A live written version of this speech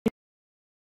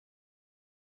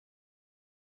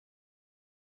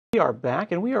We are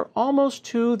back, and we are almost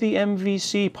to the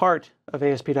MVC part of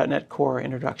asp.NET Core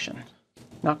Introduction.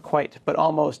 Not quite, but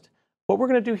almost. What we're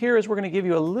going to do here is we're going to give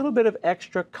you a little bit of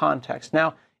extra context.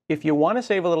 Now, if you want to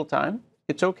save a little time,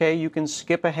 it's okay. You can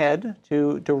skip ahead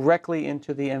to directly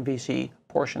into the MVC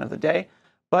portion of the day.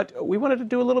 But we wanted to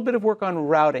do a little bit of work on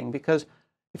routing, because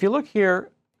if you look here,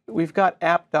 we've got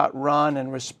app.run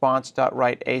and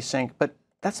response.write async, but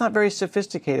that's not very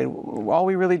sophisticated. All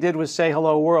we really did was say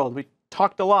hello world. We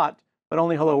talked a lot, but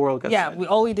only hello world got said.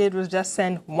 All we did was just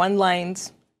send one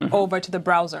lines over to the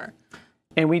browser.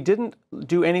 And we didn't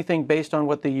do anything based on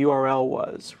what the URL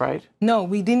was, right? No,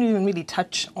 we didn't even really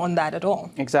touch on that at all.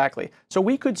 Exactly. So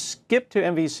we could skip to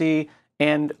MVC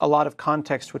and a lot of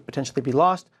context would potentially be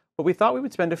lost, but we thought we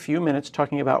would spend a few minutes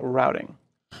talking about routing.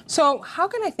 So how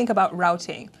can I think about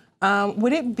routing?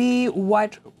 Would it be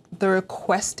what the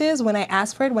request is when I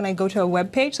ask for it, when I go to a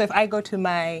web page? So if I go to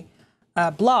my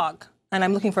blog, and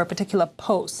I'm looking for a particular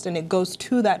post, and it goes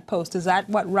to that post, is that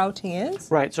what routing is?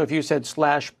 Right, so if you said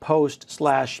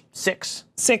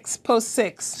 /post/6. Post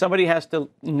 6. Somebody has to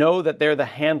know that they're the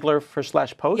handler for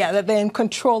 /post? Yeah, that they're in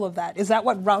control of that. Is that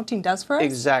what routing does for us?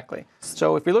 Exactly.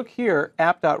 So if we look here,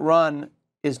 app.run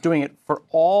is doing it for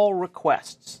all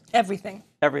requests. Everything.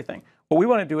 Everything. What we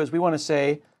want to do is we want to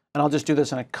say, and I'll just do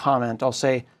this in a comment, I'll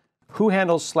say, who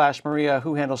handles /Maria,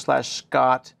 who handles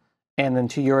 /Scott, and then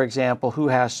to your example, who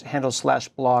handles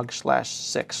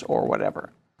 /blog/6 or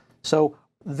whatever. So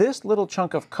this little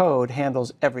chunk of code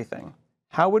handles everything.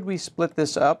 How would we split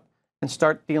this up and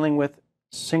start dealing with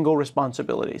single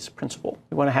responsibilities principle?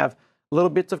 We want to have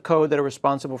little bits of code that are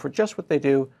responsible for just what they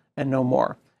do and no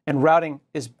more. And routing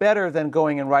is better than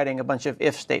going and writing a bunch of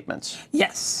if statements.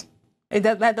 Yes.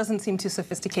 That doesn't seem too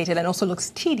sophisticated and also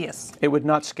looks tedious. It would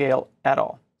not scale at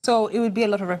all. So it would be a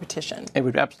lot of repetition. It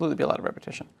would absolutely be a lot of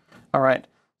repetition. All right,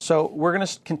 so we're going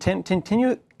to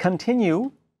continue.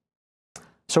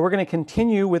 So we're going to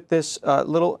continue with this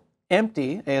little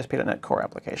empty ASP.NET Core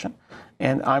application.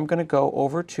 And I'm going to go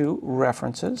over to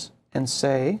References and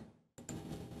say,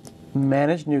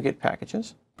 Manage NuGet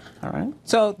Packages. All right.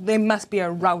 So there must be a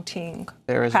routing package.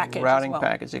 There is a routing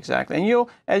package, exactly. And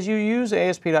as you use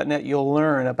ASP.NET, you'll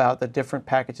learn about the different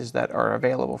packages that are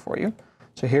available for you.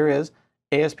 So here is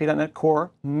ASP.NET Core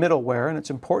middleware, and it's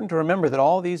important to remember that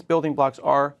all these building blocks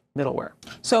are middleware.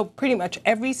 So pretty much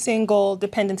every single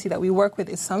dependency that we work with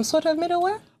is some sort of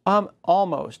middleware?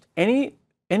 Almost. Any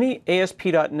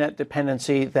ASP.NET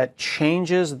dependency that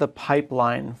changes the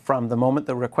pipeline from the moment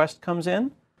the request comes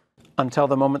in until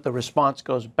the moment the response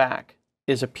goes back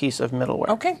is a piece of middleware.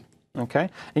 Okay. Okay?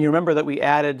 And you remember that we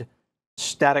added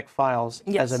static files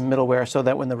as a middleware so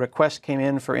that when the request came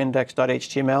in for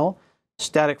index.html,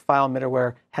 static file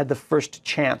middleware had the first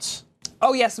chance.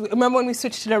 Oh yes, remember when we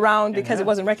switched it around because it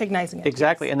wasn't recognizing it.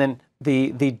 Exactly, yes. And then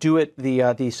the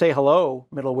say hello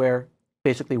middleware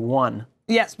basically won.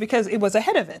 Yes, because it was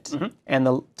ahead of it. And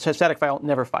the static file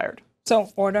never fired.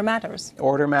 So order matters.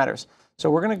 Order matters.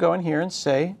 So we're going to go in here and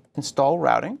say install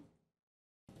routing.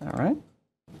 All right,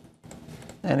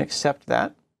 and accept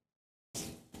that.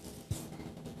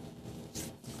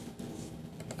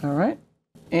 All right.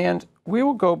 And we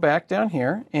will go back down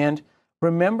here and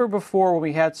remember before when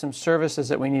we had some services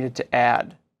that we needed to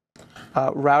add.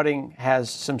 Routing has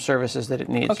some services that it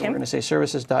needs. Okay. So we're going to say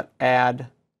services.add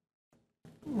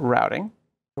routing.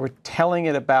 We're telling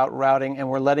it about routing and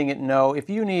we're letting it know if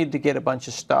you need to get a bunch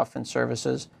of stuff and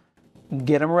services,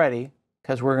 get them ready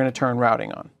because we're going to turn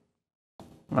routing on.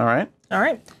 All right? All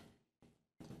right.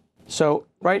 So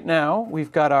right now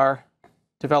we've got our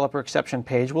developer exception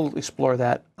page. We'll explore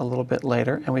that a little bit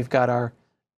later. And we've got our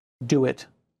do it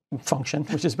function,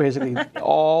 which is basically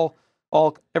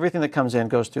everything that comes in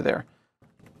goes through there.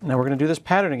 Now we're going to do this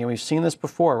pattern again. We've seen this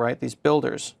before, right? These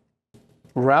builders.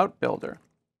 RouteBuilder.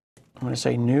 I'm going to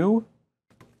say new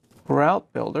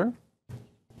RouteBuilder.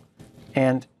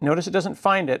 And notice it doesn't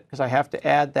find it because I have to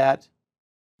add that.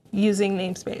 Using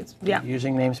namespace. Yeah.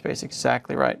 Using namespace,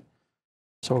 exactly right.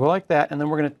 So we'll go like that. And then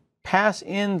we're going to pass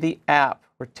in the app.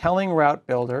 We're telling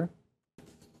RouteBuilder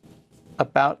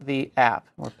about the app.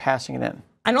 We're passing it in.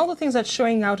 And all the things that's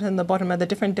showing out in the bottom are the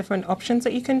different options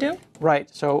that you can do? Right.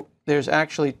 So there's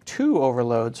actually two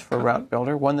overloads for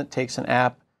RouteBuilder, one that takes an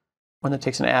app,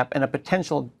 and a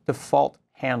potential default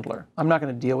handler. I'm not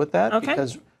going to deal with that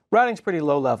because routing's pretty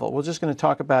low level. We're just going to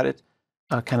talk about it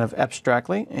kind of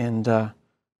abstractly and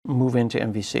move into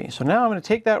MVC. So now I'm going to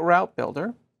take that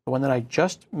RouteBuilder, the one that I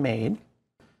just made,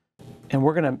 and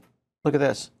we're going to look at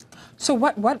this. So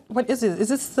what is it? Is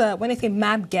this when I say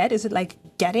map get? Is it like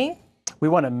getting? We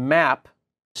want to map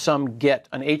some GET.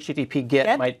 An HTTP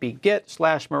GET might be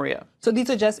get/Maria. So these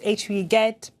are just HTTP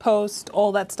GET, POST,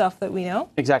 all that stuff that we know?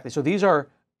 Exactly. So these are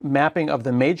mapping of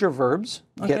the major verbs,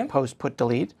 get, post, put,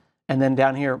 delete. And then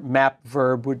down here, map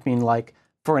verb would mean like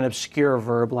for an obscure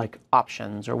verb like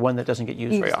options or one that doesn't get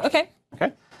used very often.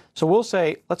 Okay. So we'll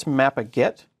say, let's map a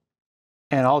get,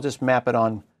 and I'll just map it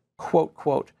on quote,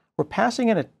 quote. We're passing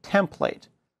in a template.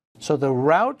 So the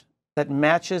route that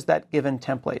matches that given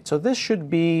template. So this should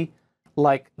be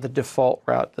like the default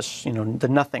route, this, the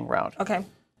nothing route. Okay.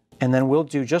 And then we'll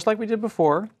do just like we did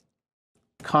before,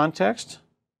 context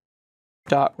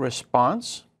dot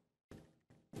response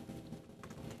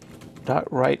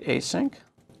dot write async.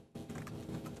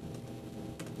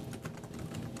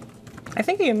 I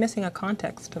think you're missing a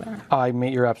context there.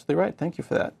 You're absolutely right. Thank you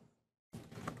for that.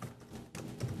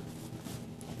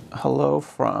 Hello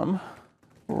from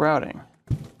routing.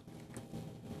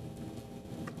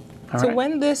 So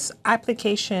when this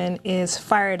application is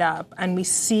fired up and we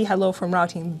see hello from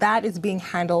routing, that is being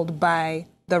handled by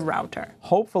the router.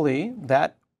 Hopefully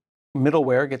that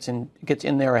middleware gets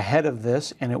in there ahead of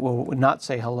this, and it will not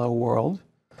say hello world.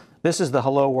 This is the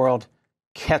hello world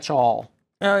catch-all.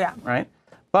 Oh yeah. Right?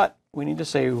 But we need to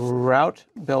say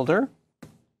RouteBuilder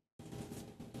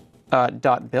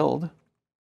 .build,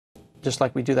 just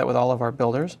like we do that with all of our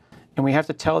builders. And we have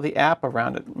to tell the app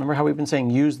around it. Remember how we've been saying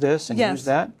use this and use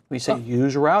that? We say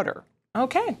use router.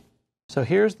 Okay. So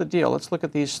here's the deal. Let's look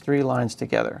at these 3 lines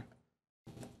together.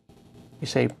 We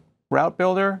say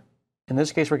RouteBuilder. In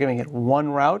this case, we're giving it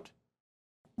one route.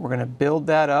 We're going to build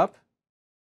that up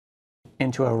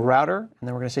into a router, and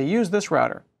then we're going to say use this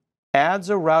router. Adds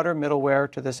a router middleware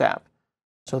to this app.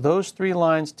 So those 3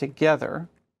 lines together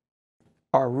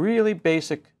are really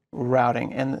basic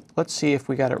routing, and let's see if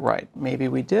we got it right. Maybe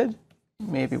we did,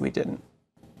 maybe we didn't.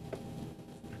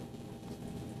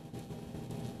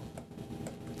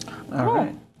 All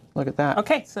right, look at that.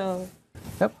 Okay, so.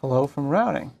 Yep, hello from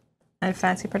routing. And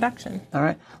fancy production. All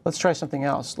right, let's try something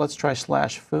else. Let's try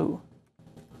 /foo.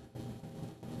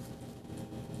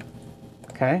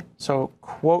 Okay, so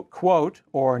quote, quote,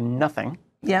 or nothing.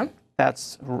 Yeah.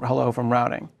 That's hello from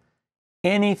routing.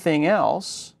 Anything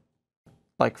else,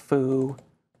 like foo,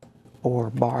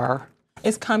 or bar,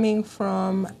 is coming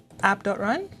from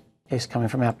app.run? Is coming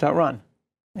from app.run.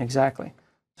 Exactly.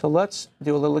 So let's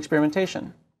do a little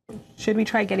experimentation. Should we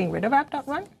try getting rid of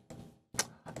app.run?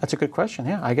 That's a good question.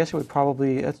 Yeah, I guess it would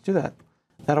probably, let's do that.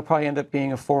 That'll probably end up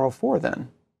being a 404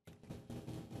 then.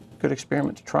 Good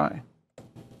experiment to try.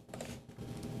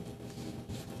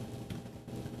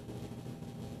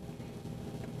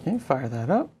 Okay, fire that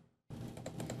up.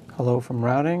 Hello from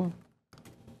routing.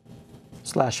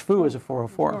 /foo is a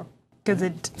 404. Because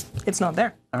it's not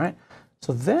there. All right.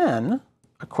 So then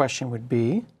a question would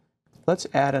be, let's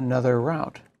add another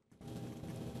route.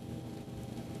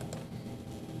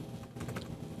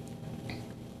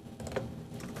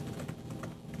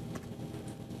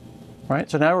 Right.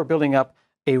 So now we're building up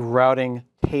a routing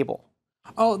table.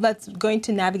 Oh, that's going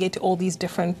to navigate to all these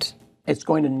different. It's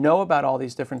going to know about all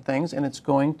these different things, and it's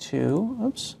going to,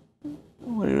 oops,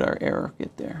 what did our error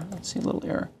get there? Let's see, a little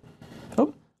error.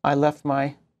 Oh, I left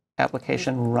my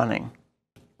application running.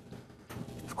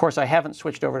 Of course, I haven't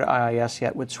switched over to IIS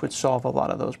yet, which would solve a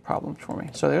lot of those problems for me.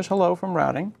 So there's hello from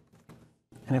routing.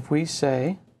 And if we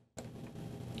say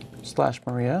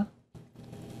 /Maria,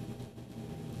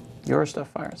 your stuff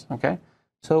fires, okay?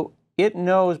 So it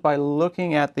knows by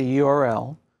looking at the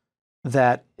URL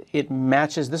that it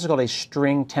matches, this is called a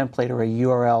string template or a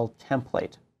URL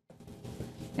template.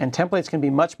 And templates can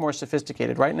be much more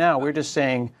sophisticated. Right now, we're just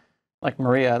saying, like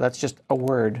Maria, that's just a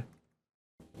word.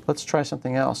 Let's try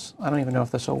something else. I don't even know if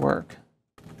this will work.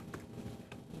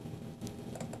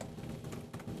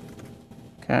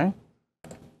 Okay.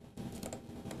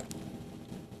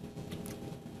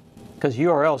 Because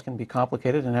URLs can be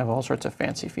complicated and have all sorts of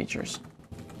fancy features.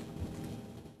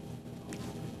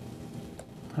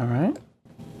 All right.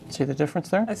 See the difference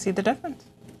there? I see the difference.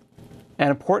 An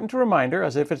important reminder,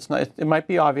 as if it's not, it might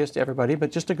be obvious to everybody,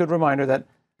 but just a good reminder that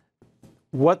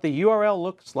what the URL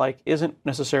looks like isn't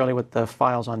necessarily what the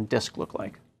files on disk look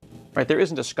like. Right? There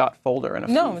isn't a Scott folder and a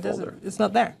no, folder. No, it's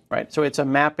not there. Right? So it's a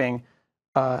mapping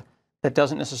that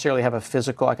doesn't necessarily have a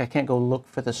physical, like I can't go look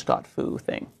for the Scott foo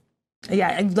thing. Yeah,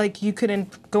 and like you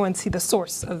couldn't go and see the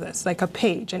source of this, like a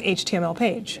page, an HTML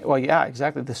page. Well, yeah,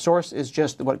 exactly. The source is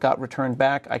just what got returned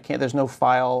back. There's no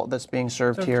file that's being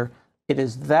served here. It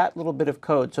is that little bit of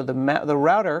code. So the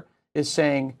router is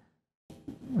saying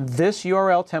this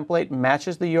URL template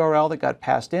matches the URL that got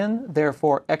passed in,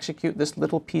 therefore execute this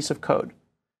little piece of code.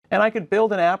 And I could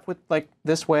build an app with like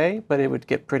this way, but it would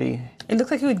get pretty. It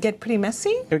looks like it would get pretty messy.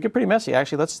 It would get pretty messy.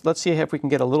 Actually, let's see if we can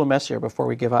get a little messier before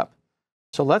we give up.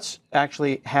 So let's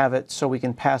actually have it so we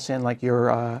can pass in like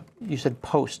your, you said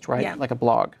post, right? Yeah. Like a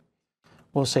blog.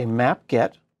 We'll say map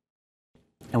get,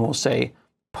 and we'll say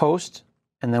post,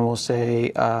 and then we'll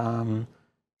say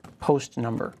post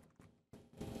number.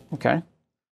 Okay.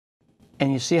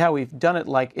 And you see how we've done it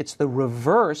like it's the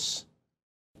reverse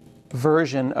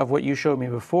version of what you showed me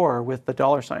before with the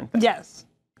 $sign thing. Yes.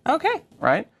 Okay.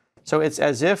 Right? So it's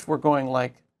as if we're going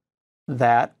like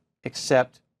that,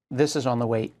 except this is on the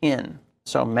way in.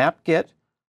 So map get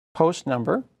post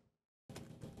number.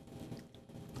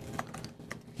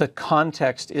 The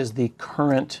context is the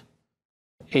current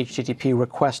HTTP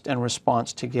request and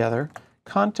response together.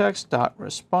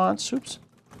 Context.response, oops.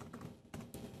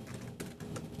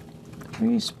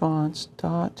 Response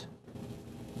dot,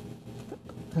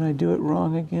 did I do it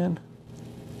wrong again?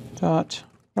 Dot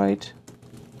write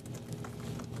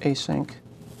async.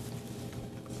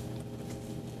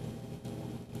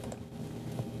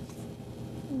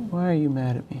 Why are you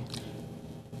mad at me?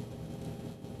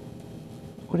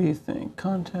 What do you think?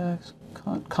 Contexts?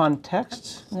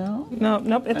 Contexts? No? No,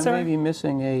 nope, it's I may be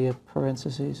missing a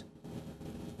parentheses.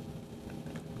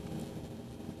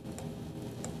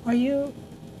 Are you?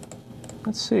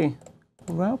 Let's see.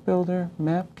 RouteBuilder,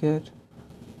 map get,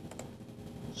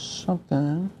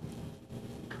 something.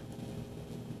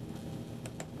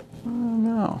 I don't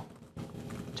know.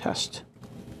 Test.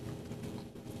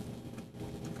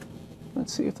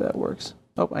 Let's see if that works.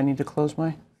 Oh, I need to close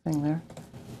my thing there.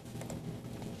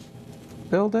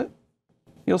 Build it.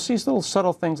 You'll see little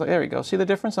subtle things like, there we go. See the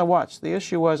difference? Now watch. The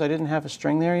issue was I didn't have a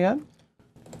string there yet.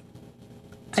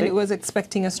 And it was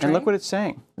expecting a string. And look what it's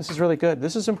saying. This is really good.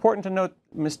 This is important to note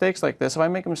mistakes like this. If I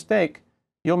make a mistake,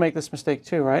 you'll make this mistake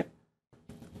too, right?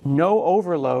 No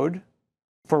overload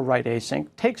for write async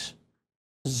takes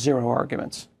 0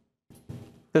 arguments.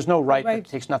 There's no write that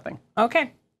takes nothing.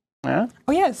 Okay. Yeah?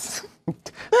 Oh, yes.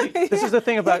 This is the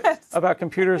thing about about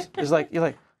computers is like, you're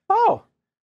like, oh,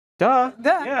 duh.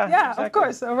 Yeah, exactly. Of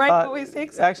course. A write always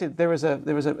takes. Actually, there was a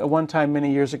one time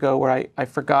many years ago where I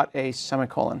forgot a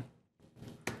semicolon.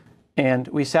 And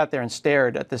we sat there and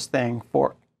stared at this thing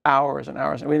for hours and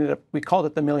hours. And we called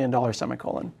it the $1 million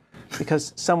semicolon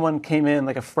because someone came in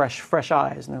like a fresh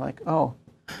eyes and they're like, oh,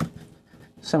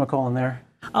 semicolon there.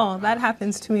 Oh, that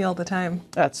happens to me all the time.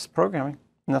 That's programming.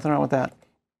 Nothing wrong with that.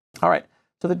 All right.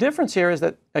 So the difference here is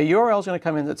that a URL is going to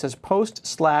come in that says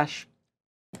post/post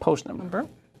number.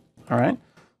 All right.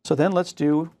 So then let's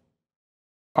do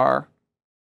our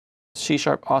C#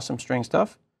 awesome string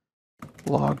stuff.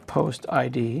 Log post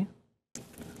ID.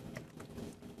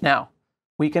 Now,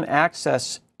 we can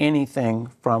access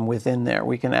anything from within there.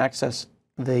 We can access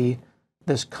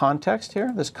this context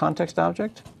here, this context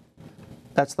object.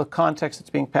 That's the context that's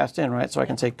being passed in, right? So I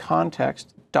can say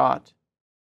context dot.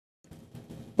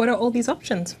 What are all these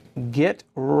options? Get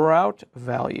route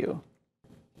value.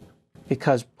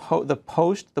 Because the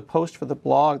post for the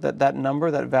blog, that number,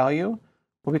 that value,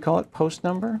 what do we call it, post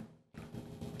number,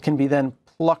 can be then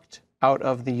plucked out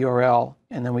of the URL,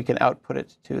 and then we can output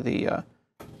it to the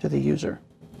user.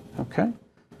 Okay,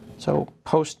 so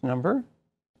post number,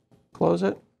 close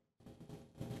it.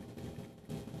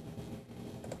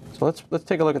 So let's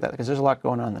take a look at that because there's a lot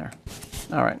going on there.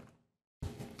 All right,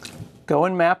 go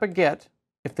and map a get.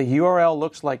 If the URL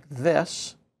looks like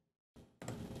this,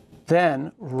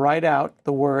 then write out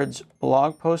the words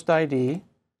blog post ID.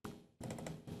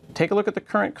 Take a look at the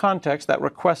current context, that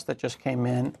request that just came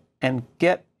in, and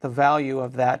get the value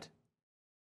of that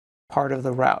part of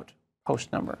the route,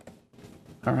 post number.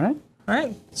 All right? All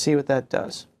right. See what that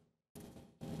does.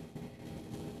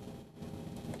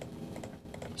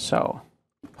 So,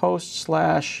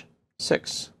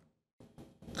 post/6.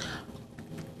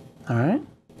 All right?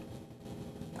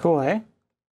 Cool, eh?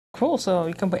 Cool. So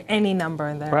you can put any number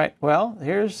in there. Right. Well,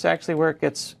 here's actually where it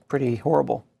gets pretty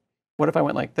horrible. What if I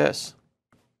went like this?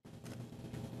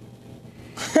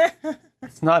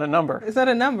 It's not a number. Is that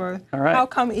a number? All right. How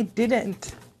come it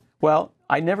didn't? Well,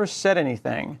 I never said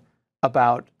anything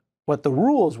about what the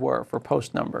rules were for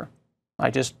post number. I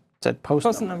just said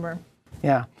post number.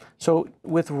 Yeah. So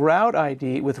with route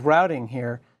ID, with routing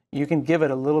here, you can give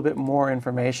it a little bit more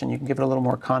information. You can give it a little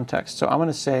more context. So I'm going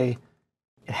to say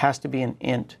it has to be an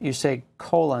int. You say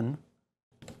colon,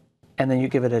 and then you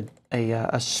give it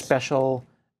a special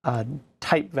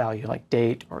type value like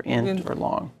date or int or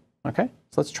long. Okay?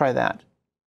 So let's try that.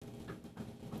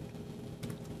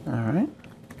 All right.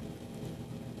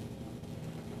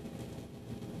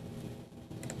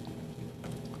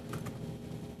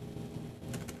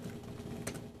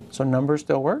 So number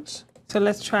still works. So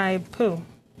let's try poo.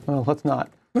 Well, let's not.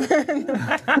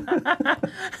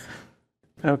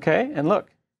 Okay, and look.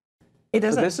 It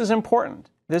doesn't. So this is important.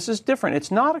 This is different.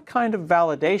 It's not a kind of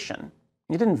validation.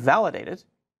 You didn't validate it.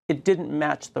 It didn't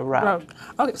match the route.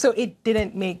 Okay, so it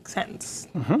didn't make sense.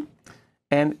 Mm-hmm.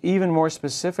 And even more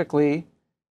specifically,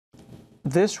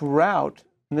 this route,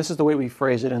 and this is the way we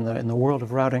phrase it in the world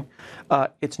of routing,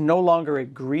 it's no longer a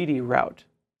greedy route.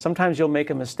 Sometimes you'll make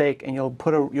a mistake and you'll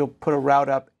put a route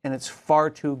up and it's far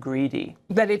too greedy.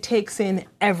 That it takes in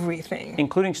everything.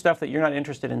 Including stuff that you're not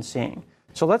interested in seeing.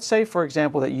 So let's say, for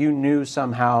example, that you knew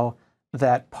somehow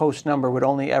that post number would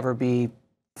only ever be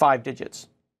 5 digits,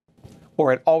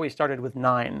 or it always started with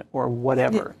 9 or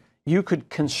whatever. Yeah. You could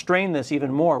constrain this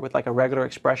even more with like a regular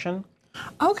expression.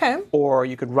 Okay. Or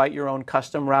you could write your own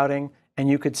custom routing and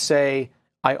you could say,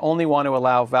 I only want to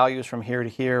allow values from here to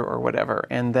here or whatever.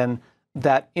 And then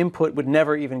that input would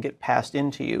never even get passed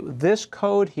into you. This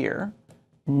code here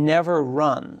never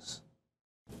runs,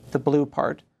 the blue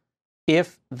part,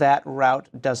 if that route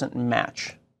doesn't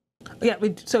match. Yeah,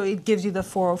 so it gives you the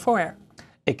 404 error.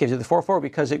 It gives you the 404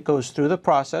 because it goes through the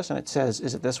process and it says,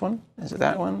 is it this one? Is it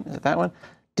that one? Is it that one?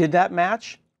 Did that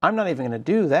match? I'm not even going to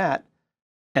do that.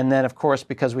 And then, of course,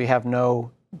 because we have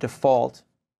no default,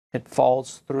 it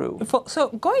falls through. So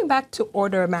going back to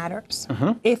order matters,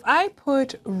 if I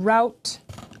put route.map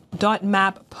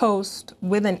post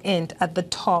with an int at the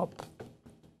top,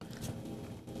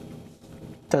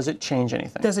 does it change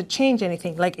anything? Does it change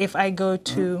anything? Like if I go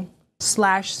to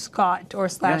 /Scott or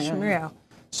 /Maria?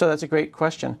 So that's a great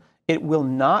question. It will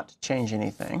not change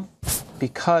anything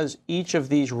because each of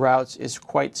these routes is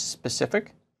quite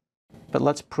specific. But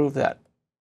let's prove that.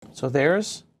 So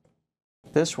there's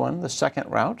this one, the second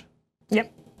route.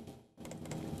 Yep.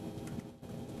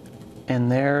 And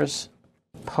there's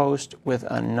post with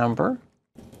a number.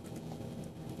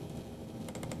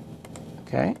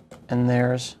 Okay. And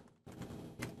there's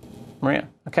Maria.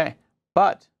 Okay.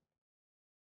 But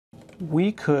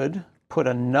we could put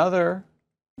another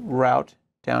route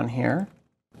down here.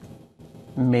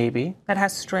 Maybe. That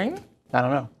has string? I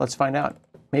don't know. Let's find out.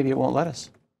 Maybe it won't let us.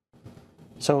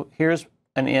 So here's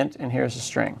an int and here's a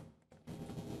string.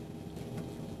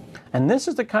 And this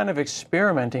is the kind of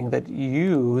experimenting that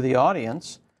you, the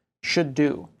audience, should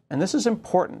do. And this is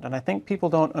important. And I think people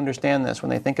don't understand this when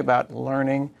they think about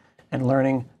learning and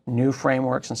learning new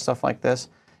frameworks and stuff like this,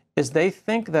 is they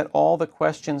think that all the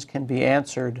questions can be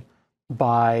answered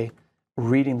by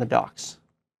reading the docs.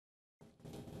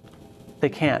 They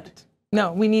can't.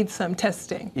 No, we need some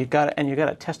testing. You got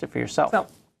to test it for yourself.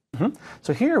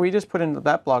 So here we just put in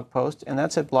that blog post, and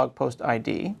that said blog post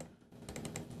ID.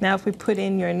 Now if we put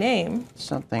in your name.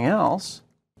 Something else.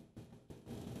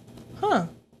 Huh.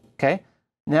 Okay.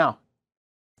 Now,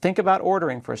 think about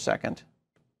ordering for a second.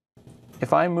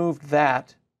 If I moved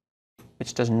that,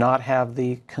 which does not have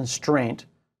the constraint,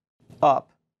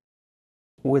 up,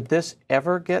 would this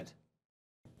ever get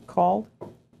called?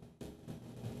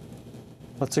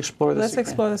 Let's explore this. Let's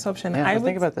explore this option. Yeah,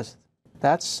 think about this.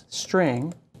 That's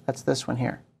string. That's this one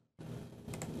here.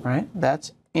 Right?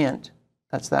 That's int.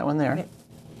 That's that one there.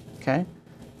 Okay.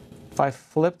 If I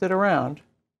flipped it around,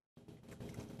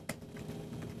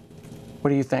 what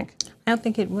do you think? I don't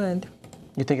think it would.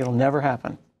 You think it'll never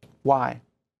happen? Why?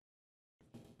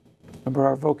 Remember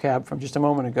our vocab from just a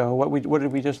moment ago. What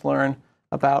did we just learn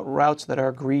about routes that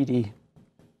are greedy?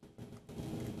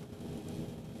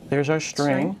 There's our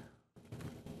string.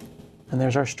 And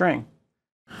there's our string.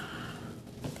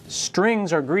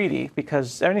 Strings are greedy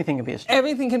because anything can be a string.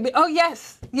 Everything can be. Oh,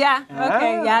 yes. Yeah.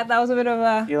 Okay. Yeah, that was a bit of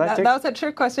a. That was a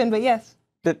trick question, but yes.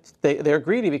 They're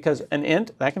greedy because an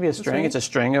int, that can be a string. It's a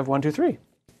string of 1, 2, 3.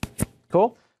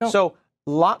 Cool? Oh. So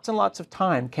lots and lots of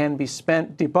time can be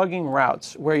spent debugging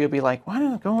routes where you'll be like, what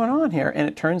is going on here? And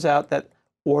it turns out that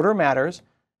order matters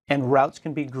and routes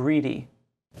can be greedy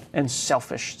and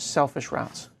selfish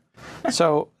routes.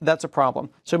 So that's a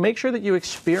problem. So make sure that you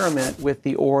experiment with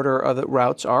the order of the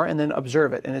routes are and then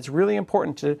observe it. And it's really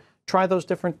important to try those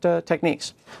different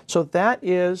techniques. So that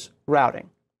is routing.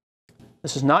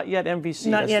 This is not yet MVC.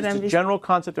 Not yet MVC. It's the general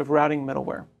concept of routing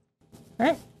middleware. All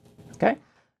right. Okay.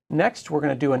 Next, we're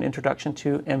going to do an introduction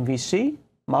to MVC,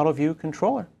 Model View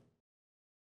Controller.